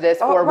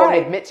prejudiced or won't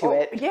admit to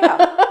it.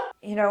 Yeah.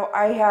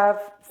 I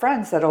have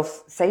friends that'll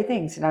say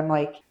things and I'm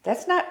like,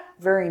 that's not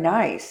very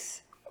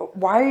nice.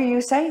 Why are you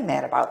saying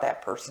that about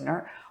that person?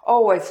 Or,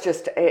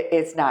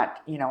 it's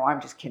not,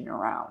 I'm just kidding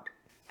around.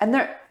 And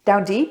they're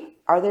down deep.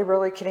 Are they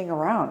really kidding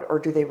around or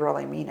do they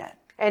really mean it?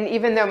 And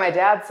even though my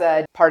dad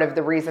said part of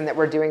the reason that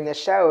we're doing this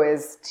show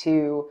is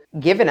to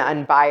give an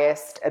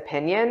unbiased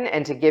opinion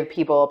and to give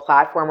people a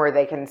platform where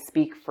they can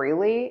speak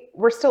freely,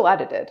 we're still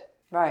edited.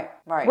 Right.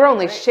 We're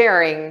only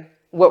sharing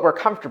what we're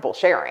comfortable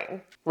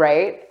sharing,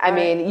 right? I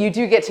mean, you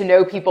do get to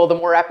know people the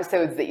more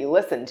episodes that you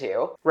listen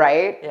to,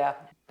 right? Yeah.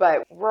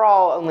 But we're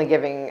all only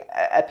giving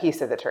a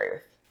piece of the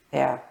truth.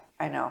 Yeah,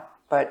 I know.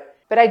 But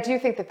I do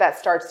think that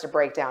starts to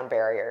break down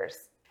barriers.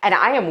 And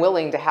I am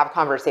willing to have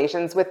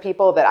conversations with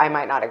people that I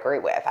might not agree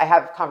with. I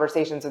have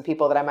conversations with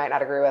people that I might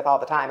not agree with all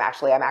the time.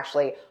 Actually, I'm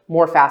actually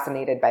more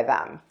fascinated by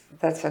them.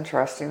 That's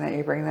interesting that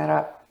you bring that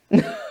up.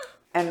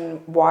 And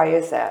why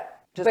is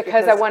that? Just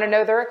because I want to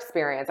know their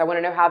experience. I want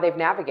to know how they've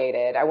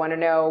navigated. I want to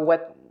know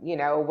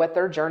what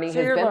their journey has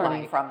been like. So you're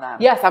learning from them.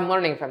 Yes, I'm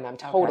learning from them.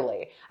 Totally.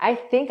 Okay. I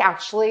think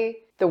actually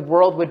the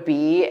world would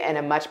be in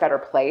a much better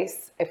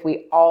place if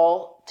we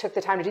all took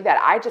the time to do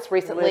that. I just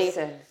recently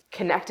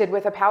connected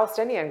with a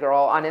Palestinian girl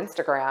on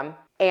Instagram,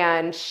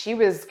 and she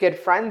was good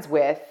friends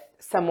with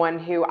someone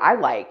who I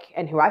like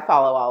and who I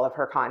follow all of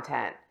her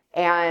content.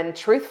 And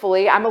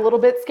truthfully, I'm a little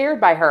bit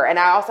scared by her. And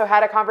I also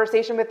had a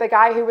conversation with the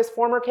guy who was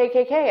former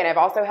KKK. And I've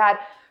also had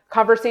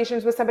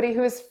conversations with somebody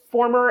who's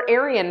former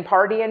Aryan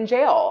Party in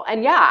jail.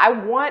 And I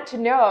want to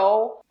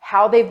know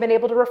how they've been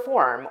able to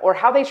reform or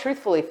how they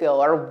truthfully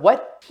feel or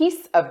what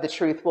piece of the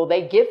truth will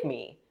they give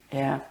me.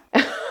 Yeah.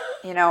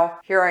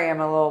 Here I am,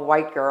 a little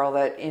white girl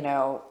that,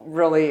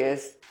 really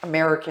is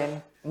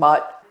American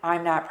mutt.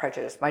 I'm not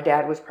prejudiced. My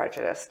dad was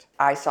prejudiced.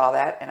 I saw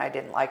that and I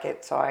didn't like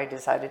it, so I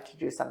decided to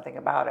do something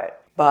about it.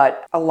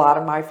 But a lot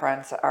of my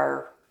friends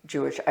are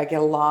Jewish. I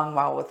get along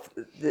well with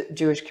the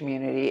Jewish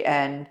community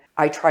and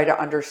I try to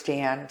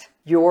understand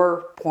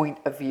your point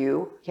of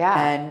view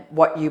and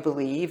what you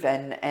believe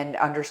and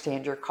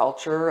understand your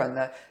culture and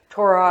the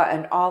Torah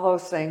and all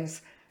those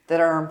things that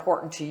are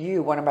important to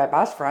you. One of my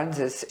best friends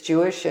is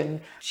Jewish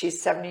and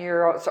she's 70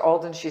 years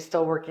old and she's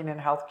still working in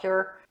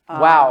healthcare.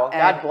 Wow,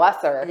 God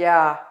bless her.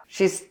 Yeah,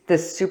 she's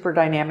this super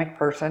dynamic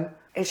person.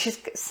 And she's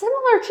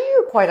similar to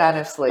you, quite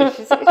honestly.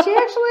 She actually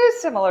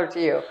is similar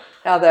to you,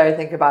 now that I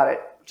think about it.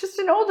 Just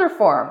in older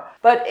form.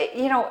 But,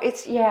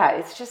 it's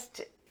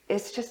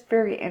just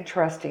very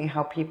interesting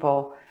how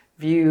people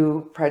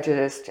view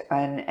prejudice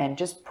and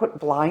just put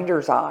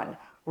blinders on,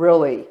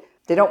 really.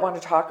 They don't want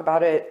to talk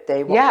about it.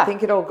 They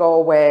think it'll go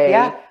away.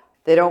 Yeah.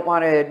 They don't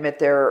want to admit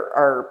there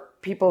are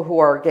people who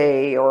are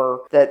gay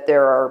or that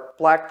there are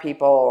black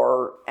people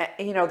or,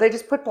 they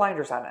just put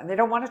blinders on it and they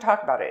don't want to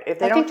talk about it. If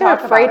they I don't think they're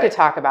talk afraid about to it,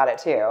 talk about it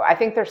too. I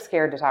think they're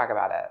scared to talk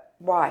about it.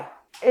 why?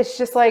 It's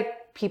just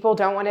like people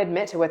don't want to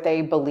admit to what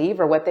they believe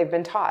or what they've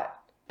been taught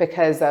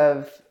because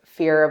of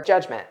fear of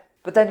judgment.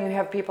 But then you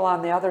have people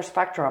on the other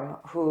spectrum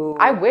who...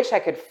 I wish I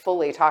could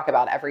fully talk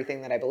about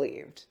everything that I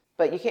believed,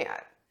 but you can't.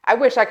 I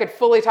wish I could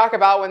fully talk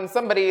about when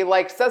somebody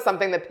like says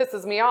something that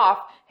pisses me off.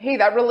 Hey,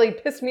 that really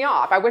pissed me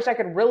off. I wish I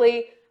could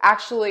really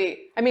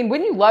actually,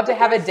 wouldn't you love to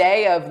have a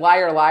day of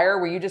liar, liar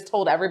where you just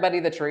told everybody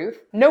the truth?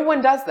 No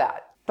one does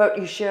that. But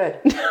you should.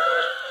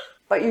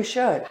 But you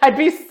should. I'd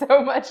be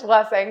so much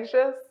less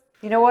anxious.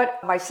 You know what?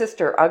 My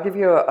sister, I'll give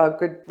you a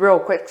good, real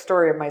quick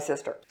story of my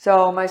sister.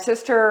 So my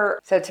sister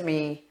said to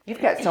me,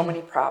 you've got so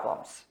many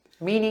problems,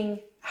 meaning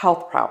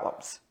health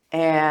problems.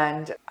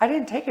 And I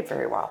didn't take it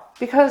very well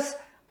because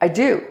I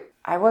do.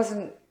 I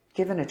wasn't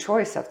given a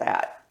choice of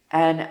that.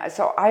 And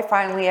so I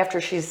finally, after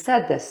she's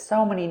said this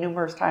so many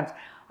numerous times,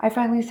 I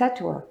finally said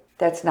to her,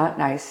 that's not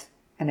nice.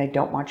 And I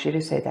don't want you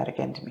to say that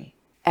again to me.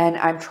 And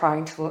I'm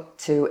trying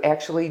to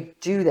actually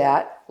do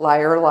that.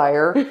 Liar,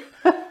 liar.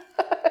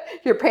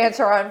 Your pants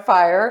are on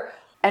fire,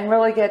 and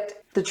really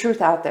get the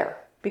truth out there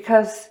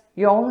because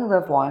you only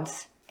live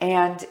once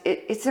and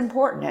it's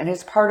important and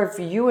it's part of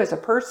you as a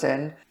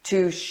person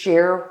to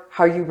share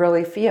how you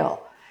really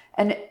feel.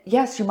 And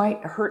yes, you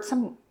might hurt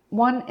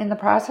someone in the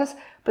process,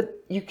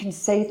 but you can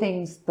say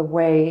things the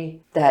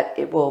way that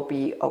it will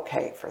be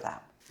okay for them.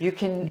 You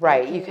can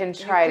try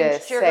to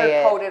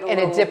say it in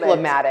a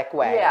diplomatic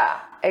way. Yeah,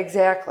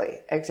 exactly.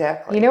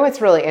 You know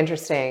what's really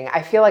interesting?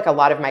 I feel like a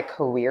lot of my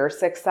career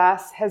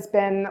success has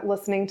been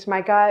listening to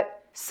my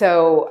gut.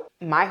 So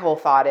my whole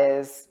thought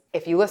is,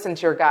 if you listen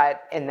to your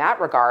gut in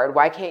that regard,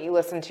 why can't you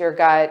listen to your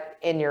gut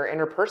in your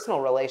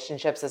interpersonal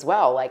relationships as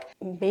well? Like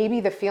maybe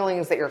the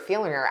feelings that you're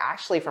feeling are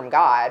actually from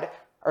God,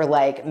 or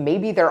like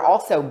maybe they're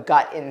also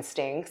gut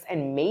instincts,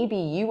 and maybe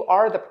you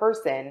are the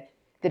person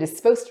that is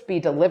supposed to be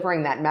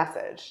delivering that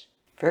message.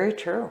 Very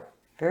true.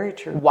 Very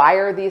true. Why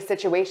are these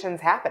situations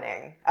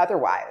happening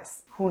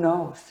otherwise? Who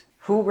knows?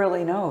 Who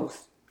really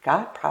knows?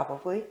 God,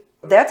 probably.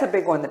 That's a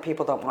big one that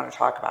people don't want to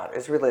talk about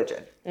is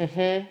religion.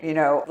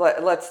 Mm-hmm.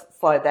 Let's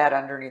slide that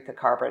underneath the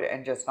carpet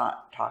and just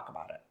not talk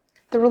about it.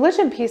 The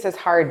religion piece is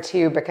hard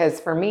too, because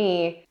for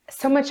me,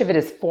 so much of it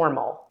is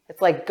formal.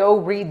 It's like, go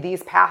read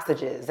these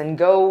passages and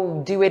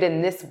go do it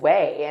in this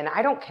way. And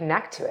I don't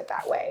connect to it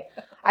that way.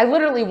 I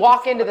literally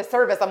walk into the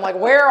service. I'm like,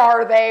 where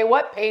are they?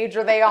 What page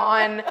are they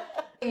on?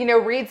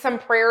 Read some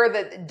prayer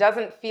that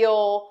doesn't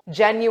feel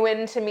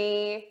genuine to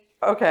me.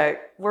 Okay,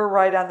 we're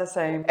right on the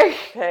same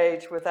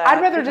page with that.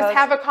 I'd rather just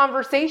have a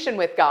conversation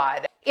with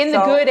God in the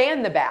good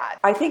and the bad.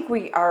 I think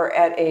we are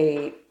at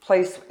a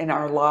place in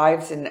our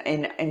lives and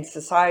in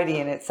society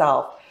in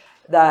itself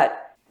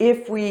that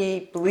if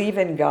we believe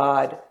in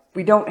God,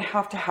 we don't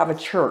have to have a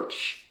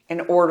church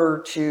in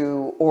order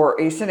to, or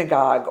a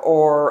synagogue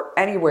or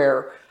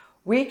anywhere.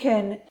 We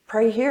can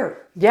pray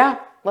here. Yeah,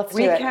 let's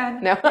do it. We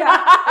can. No.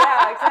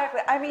 Yeah,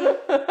 exactly.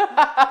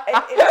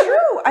 It's true.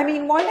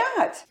 Why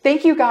not?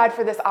 Thank you, God,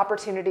 for this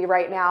opportunity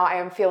right now. I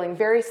am feeling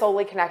very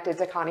soully connected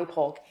to Connie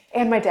Polk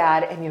and my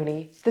dad and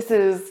Yoni. This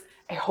is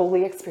a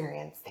holy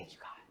experience. Thank you,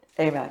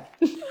 God. Amen.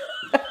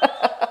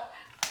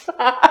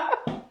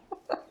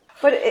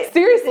 But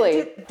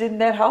seriously, didn't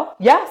that help?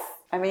 Yes.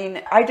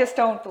 I just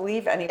don't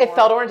believe anymore. It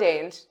felt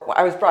ordained.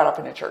 I was brought up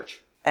in a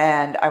church,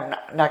 and I'm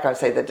not going to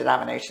say the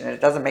denomination.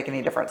 It doesn't make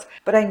any difference.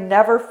 But I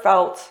never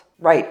felt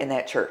right in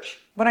that church.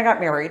 When I got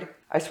married,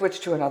 I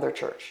switched to another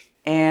church,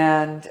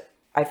 and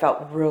I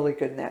felt really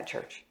good in that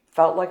church.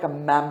 Felt like a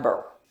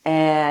member,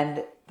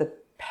 and the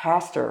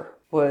pastor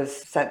was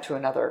sent to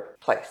another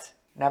place.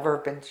 Never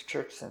been to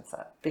church since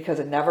then because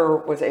I never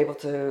was able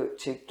to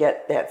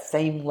get that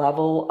same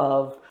level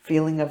of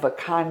feeling of a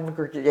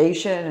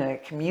congregation and a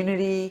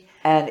community,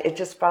 and it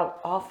just felt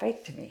all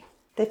fake to me.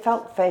 They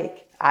felt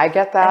fake. I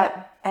get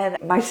that. And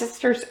my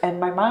sisters and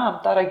my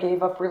mom thought I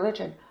gave up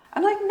religion.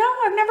 I'm like, no,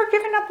 I've never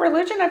given up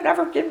religion. I've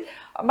never given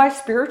up my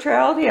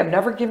spirituality. I've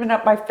never given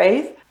up my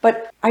faith,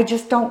 but I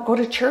just don't go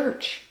to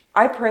church.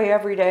 I pray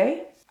every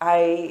day.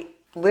 I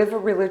live a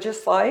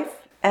religious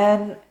life,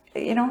 and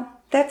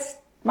that's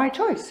my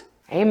choice.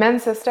 Amen,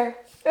 sister.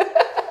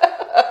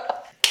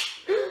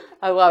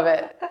 I love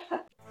it.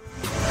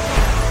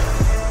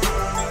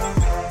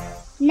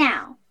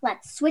 Now,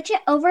 let's switch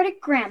it over to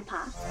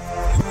Grandpa.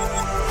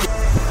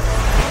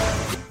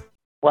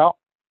 Well,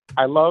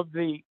 I love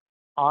the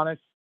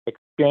honest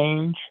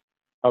exchange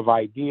of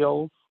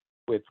ideals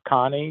with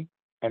Connie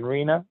and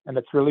Rena. And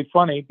it's really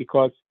funny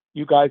because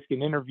you guys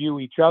can interview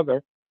each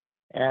other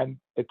and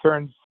it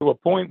turns to a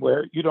point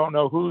where you don't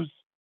know who's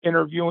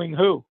interviewing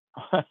who.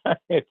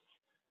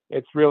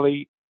 It's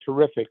really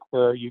terrific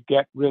where you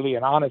get really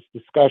an honest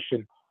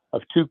discussion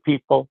of two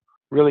people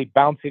really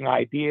bouncing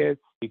ideas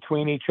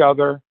between each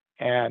other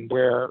and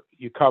where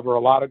you cover a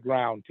lot of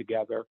ground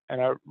together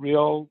and a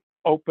real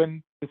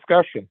open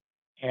discussion.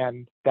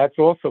 And that's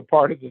also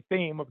part of the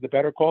theme of the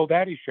Better Call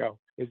Daddy show,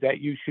 is that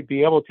you should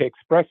be able to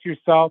express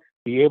yourself,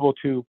 be able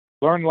to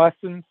learn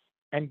lessons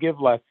and give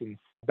lessons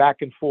back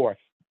and forth.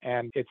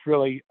 And it's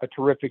really a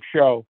terrific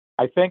show.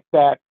 I think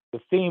that the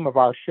theme of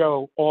our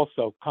show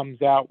also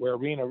comes out where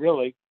Rena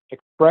really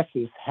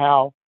expresses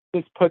how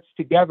this puts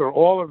together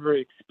all of her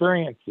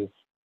experiences,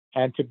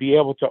 and to be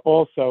able to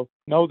also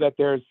know that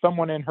there's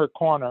someone in her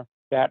corner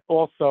that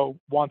also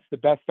wants the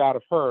best out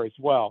of her as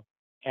well,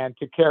 and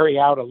to carry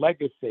out a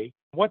legacy.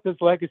 What does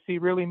legacy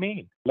really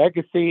mean?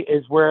 Legacy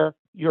is where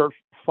you're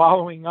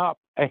following up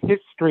a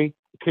history.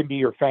 It could be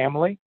your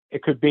family.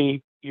 It could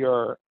be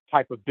your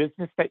type of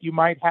business that you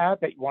might have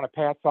that you want to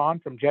pass on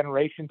from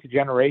generation to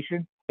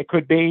generation. It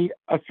could be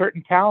a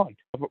certain talent.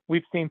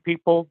 We've seen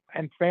people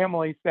and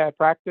families that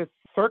practice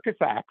circus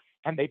acts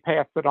and they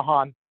pass it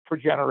on for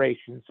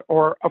generations,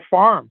 or a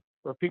farm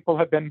where people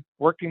have been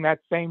working that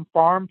same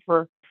farm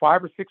for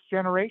 5 or 6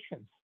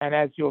 generations. And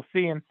as you'll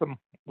see in some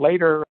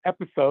later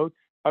episodes,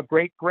 a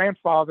great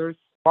grandfather's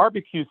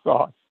barbecue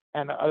sauce,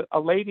 and a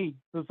lady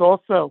who's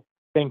also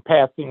been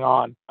passing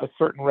on a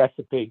certain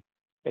recipe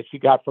that she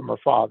got from her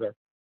father.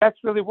 That's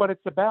really what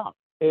it's about,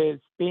 is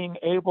being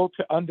able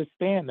to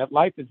understand that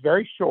life is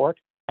very short,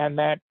 and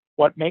that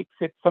what makes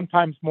it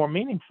sometimes more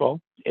meaningful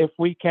if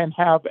we can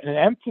have an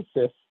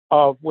emphasis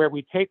of where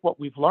we take what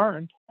we've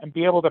learned and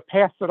be able to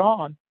pass it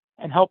on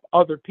and help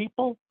other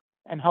people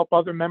and help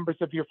other members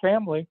of your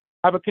family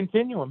have a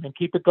continuum and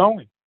keep it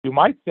going. You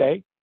might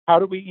say, how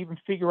do we even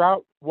figure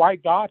out why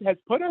God has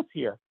put us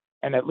here?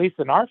 And at least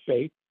in our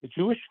faith, the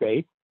Jewish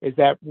faith, is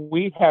that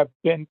we have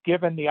been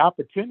given the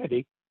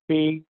opportunity.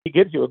 He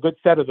gives you a good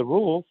set of the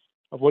rules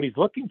of what he's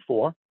looking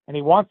for, and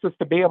he wants us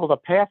to be able to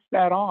pass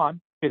that on.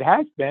 It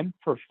has been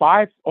for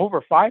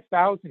over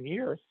 5,000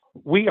 years.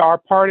 We are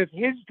part of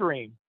his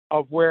dream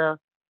of where,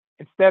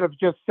 instead of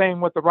just saying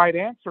what the right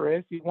answer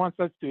is, he wants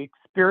us to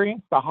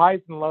experience the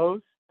highs and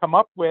lows, come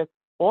up with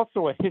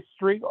also a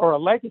history or a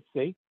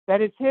legacy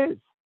that is his,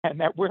 and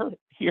that we're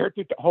here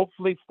to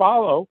hopefully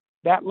follow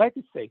that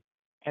legacy.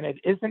 And it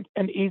isn't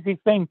an easy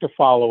thing to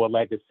follow a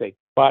legacy,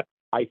 but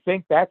I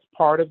think that's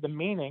part of the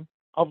meaning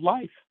of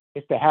life,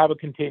 is to have a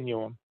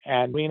continuum.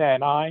 And Rena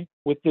and I,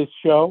 with this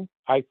show,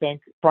 I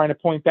think trying to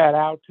point that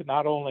out to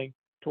not only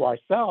to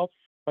ourselves,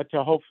 but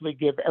to hopefully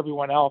give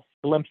everyone else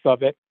a glimpse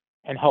of it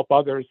and help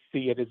others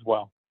see it as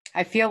well.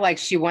 I feel like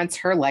she wants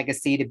her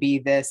legacy to be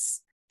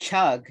this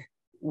chug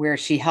where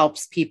she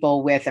helps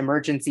people with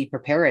emergency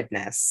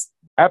preparedness.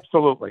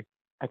 Absolutely.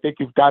 I think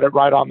you've got it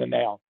right on the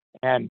nail.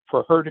 And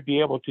for her to be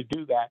able to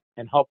do that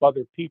and help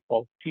other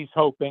people, she's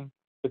hoping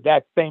for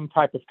that same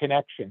type of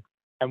connection.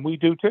 And we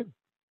do too.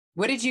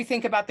 What did you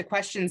think about the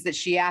questions that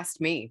she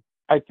asked me?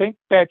 I think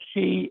that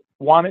she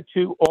wanted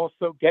to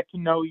also get to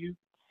know you,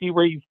 see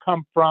where you've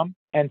come from,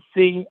 and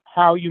see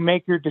how you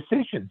make your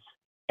decisions.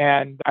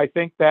 And I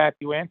think that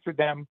you answered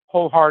them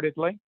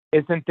wholeheartedly.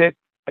 Isn't it,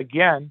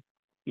 again,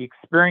 the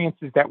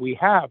experiences that we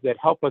have that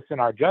help us in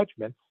our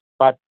judgments,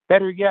 but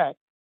better yet,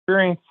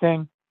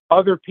 experiencing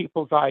other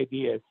people's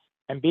ideas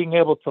and being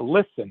able to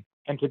listen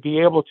and to be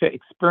able to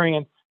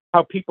experience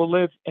how people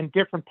live in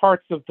different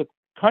parts of the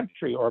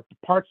country or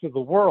parts of the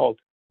world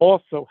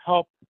also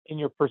help in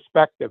your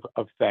perspective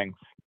of things.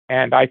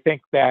 And I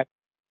think that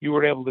you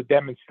were able to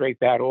demonstrate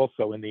that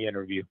also in the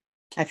interview.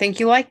 I think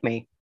you like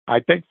me.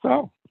 I think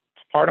so.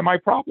 It's part of my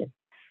problem.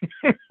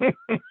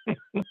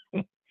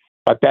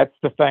 But that's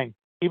the thing.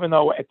 Even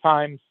though at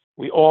times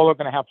we all are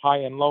going to have high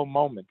and low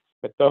moments,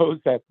 but those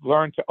that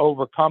learn to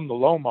overcome the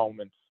low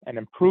moments and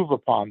improve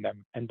upon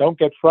them and don't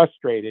get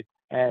frustrated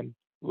and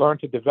learn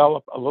to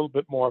develop a little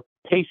bit more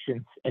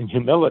patience and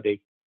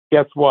humility,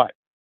 guess what?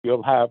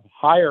 You'll have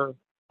higher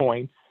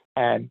points.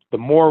 And the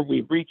more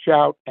we reach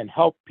out and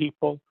help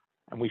people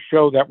and we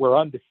show that we're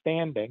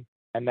understanding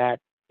and that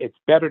it's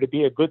better to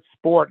be a good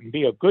sport and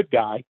be a good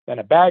guy than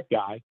a bad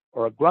guy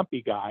or a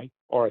grumpy guy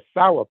or a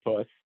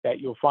sourpuss, that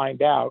you'll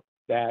find out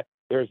that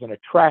there's an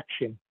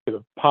attraction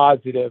to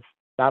positive,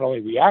 not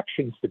only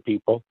reactions to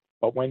people,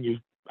 but when you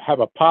have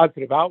a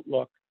positive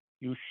outlook,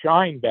 you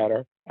shine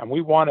better. And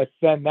we want to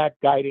send that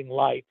guiding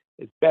light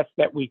as best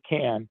that we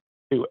can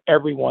to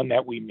everyone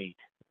that we meet.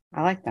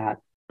 I like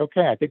that.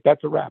 Okay, I think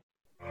that's a wrap.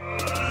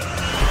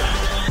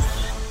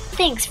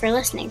 Thanks for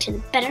listening to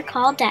the Better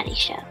Call Daddy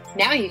Show.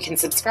 Now you can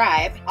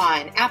subscribe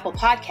on Apple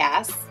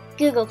Podcasts,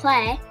 Google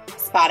Play,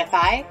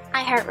 Spotify,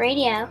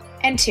 iHeartRadio,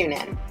 and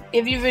TuneIn.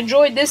 If you've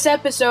enjoyed this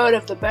episode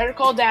of the Better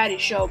Call Daddy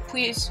Show,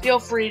 please feel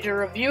free to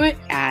review it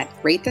at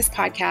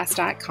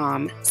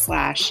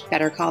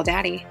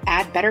ratethispodcast.com/BetterCallDaddy.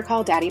 Add Better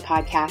Call Daddy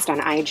Podcast on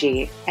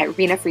IG, at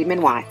Rena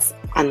Friedman Watts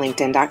on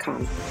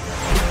LinkedIn.com.